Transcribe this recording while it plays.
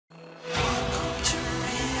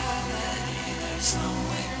there's no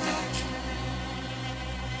way back.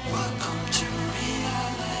 Welcome to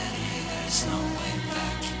reality, there's no way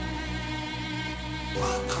back.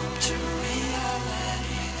 Welcome to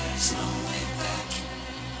reality, there's no way back.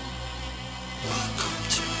 Welcome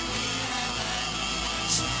to reality,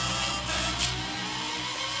 there's no way back.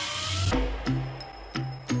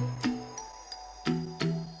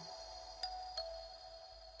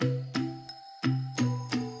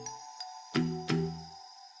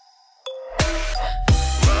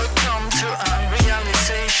 Welcome to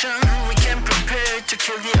unrealization. We came prepared to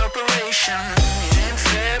kill the operation. It ain't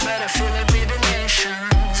fair, but I feel it with the nation.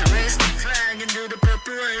 To raise the flag and do the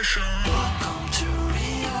preparation. Welcome to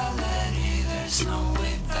reality, there's no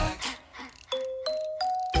way back.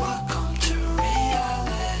 Welcome to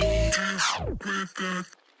reality, there's no way back.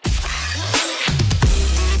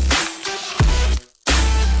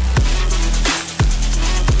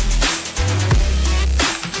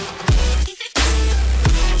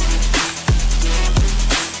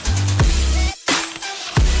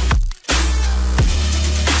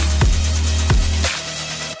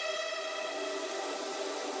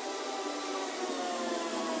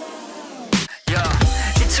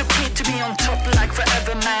 It's okay to be on top like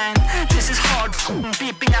forever, man. This is hard,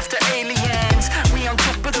 beeping after aliens. We on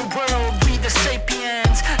top of the world, we the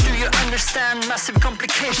sapiens. Do you understand massive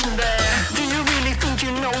complication there? Do you really think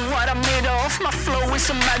you know what I'm made of? My flow is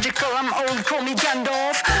so magical, I'm old, call me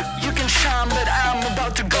Gandalf. You can shine, but I'm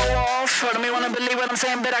about to go off. I don't wanna believe what I'm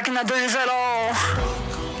saying, but I cannot do this at all.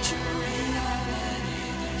 Welcome to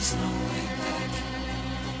reality, there's no way back.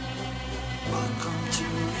 Welcome to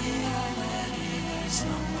reality, there's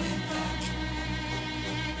no way back.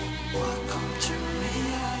 Welcome to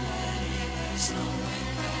reality, there's no way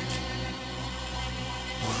back.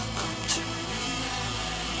 Welcome to reality,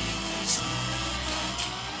 there's no way back.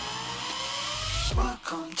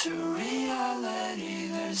 Welcome to reality,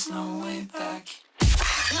 there's no way back.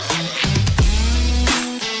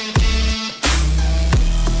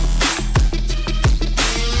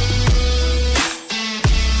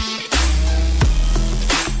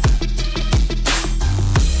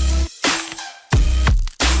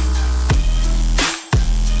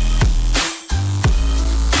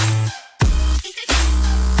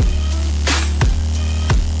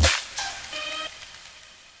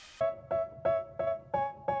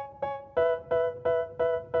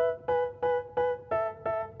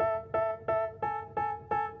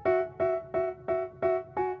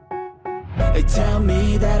 They tell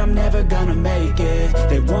me that I'm never gonna make it.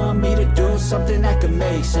 They want me to do something that could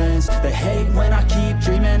make sense. They hate when I keep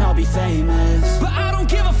dreaming I'll be famous, but I don't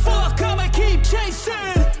give a fuck, I'ma keep chasing.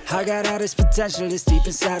 I got all this potential that's deep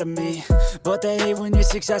inside of me, but they hate when you're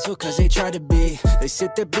successful cause they try to be. They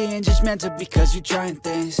sit there being judgmental because you're trying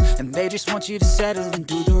things, and they just want you to settle and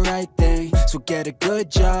do the right thing. So get a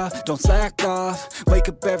good job, don't slack off. Wake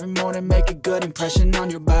up every morning, make a good impression on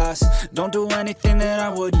your boss. Don't do anything that I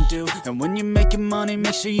wouldn't do, and when you're making money,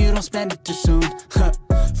 make sure you don't spend it too soon.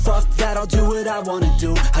 Fuck that, I'll do what I wanna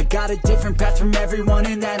do. I got a different path from everyone,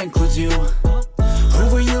 and that includes you.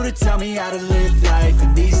 Who are you to tell me how to live life?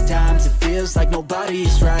 In these times it feels like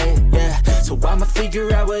nobody's right, yeah. So I'ma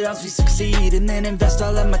figure out what else we succeed, and then invest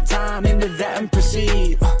all of my time into that and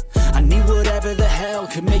proceed. I need whatever the hell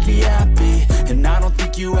could make me happy, and I don't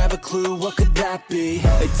think you have a clue what could that be.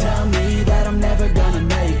 They tell me that I'm never gonna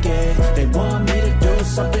make it. They want me to do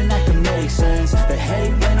something that could make sense. They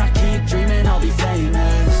hate when I keep dreaming I'll be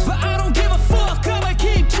famous, but I don't give a fuck, I'ma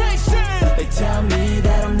keep chasing. They tell me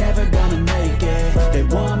that I'm never gonna make it. They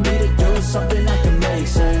want me to do something that can make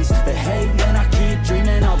sense. They hate when I keep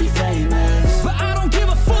dreaming I'll be famous, but I don't give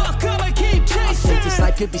a fuck, I'ma keep chasing. I think this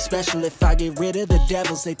life could be special if I get rid of the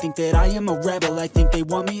devils. They think that I am a rebel, I think they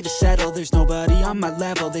want me to settle. There's nobody on my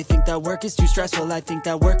level. They think that work is too stressful, I think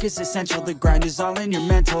that work is essential. The grind is all in your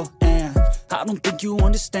mental, and I don't think you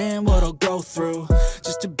understand what I'll go through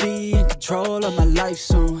just to be in control of my life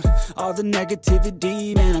soon. All the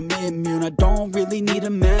negativity, man, I'm immune. I don't really need a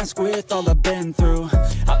mask with all I've been through.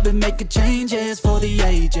 I've been making changes for the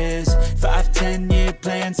ages. 5-10 year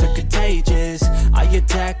plans are contagious. I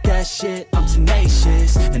attack that shit, I'm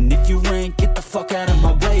tenacious. And if you ain't, get the fuck out of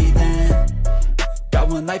my way then. Got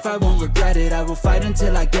one life, I won't regret it. I will fight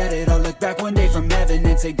until I get it. I'll look back one day from heaven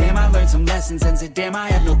and say, damn, I learned some lessons. And say, damn, I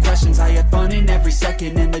have no questions. I had fun in every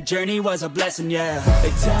second, and the journey was a blessing, yeah.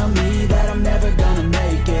 They tell me that I'm never gonna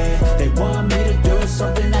make it. They want me to do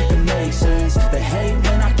something that can make sense. They hate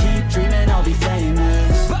when I keep dreaming I'll be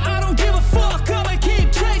famous, but I don't give a fuck, I'ma keep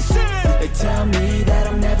chasing. They tell me that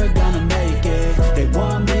I'm never gonna make it. They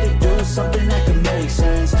want me to do something that can make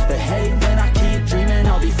sense. They hate when I keep dreaming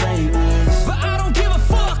I'll be famous, but I don't give a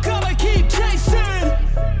fuck, I'ma keep chasing.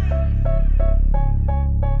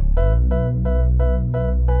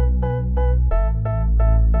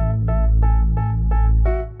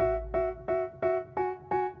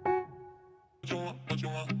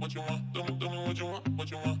 Just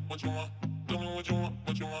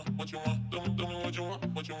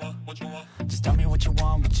tell me what you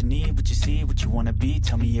want, what you need, what you see, what you wanna be.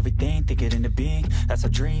 Tell me everything, think it into being. That's how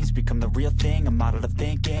dreams become the real thing. I'm out of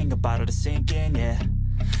thinking, about to sink in, yeah.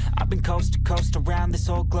 I've been coast to coast around this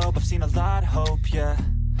whole globe. I've seen a lot of hope, yeah.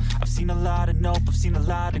 I've seen a lot of nope, I've seen a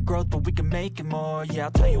lot of growth, but we can make it more. Yeah,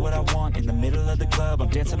 I'll tell you what I want in the middle of the club. I'm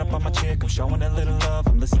dancing up on my chick, I'm showing a little love.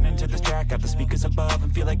 I'm listening to this track, got the speakers above,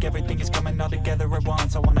 and feel like everything is coming all together at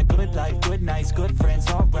once. I want a good life, good nights, good friends,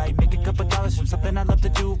 alright. Make a couple dollars from something I love to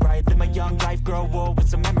do right. Live my young life, grow old with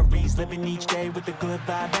some memories. Living each day with a good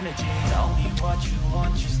vibe energy. Tell me what you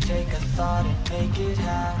want, just take a thought and make it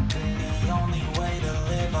happen. The only way to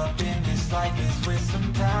live up in this life is with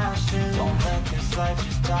some passion. Don't let this life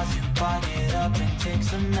just toss you by, get up and take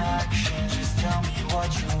some action. Just tell me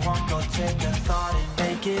what you want, go take a thought and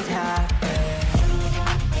make it happen.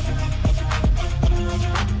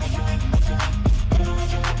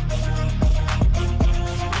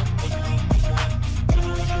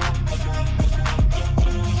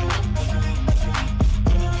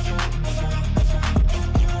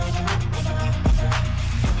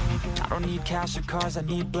 I don't need cash or cars, I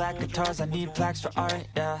need black guitars, I need plaques for art,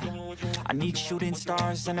 yeah. I need shooting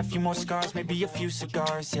stars and a few more scars, maybe a few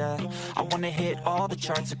cigars, yeah. I wanna hit all the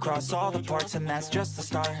charts across all the parts, and that's just the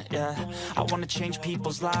start, yeah. I wanna change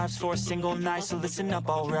people's lives for a single night, so listen up,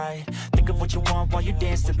 alright. Think of what you want while you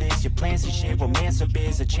dance to this. Your plans and shit, romance or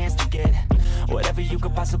biz, a chance to get whatever you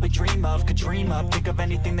could possibly dream of. Could dream up, think of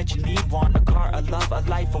anything that you need. Want a car, a love, a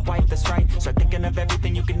life, a wife, that's right. Start thinking of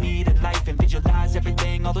everything you can need in life, and visualize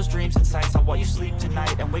everything, all those dreams and sights. On while you sleep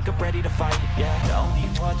tonight and wake up ready to fight, yeah. Tell me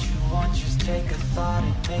what you want, just take a thought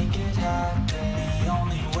and make it happen. The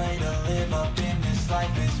only way to live up in this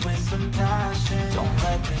life is with some passion. Don't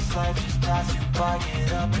let this life just pass you by,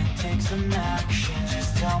 get up and take some action.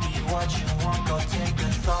 Just tell me what you want, go take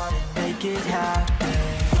a thought and make it happen.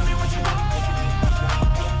 Tell me what you want.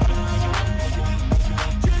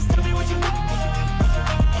 Just tell me what you want.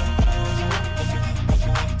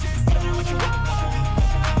 Just tell me what you want.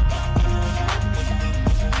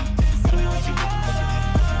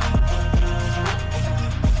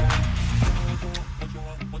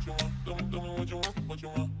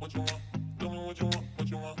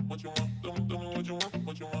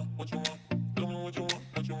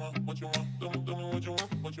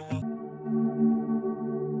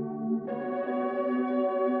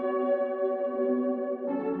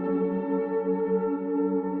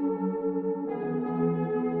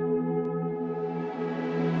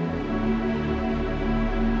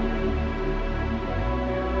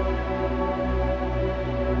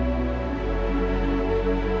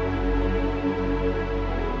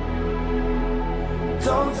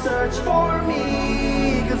 Don't search for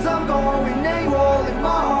me, cause I'm going AWOL. In my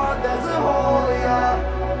heart there's a hole, yeah.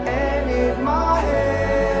 And in my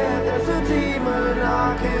head there's a demon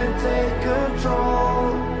I can't take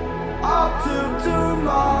control. Up to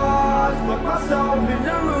Mars, lock myself in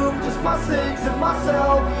a room, just my six and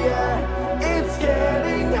myself, yeah. It's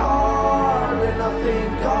getting hard and I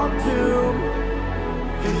think I'm doomed,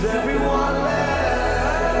 cause everyone left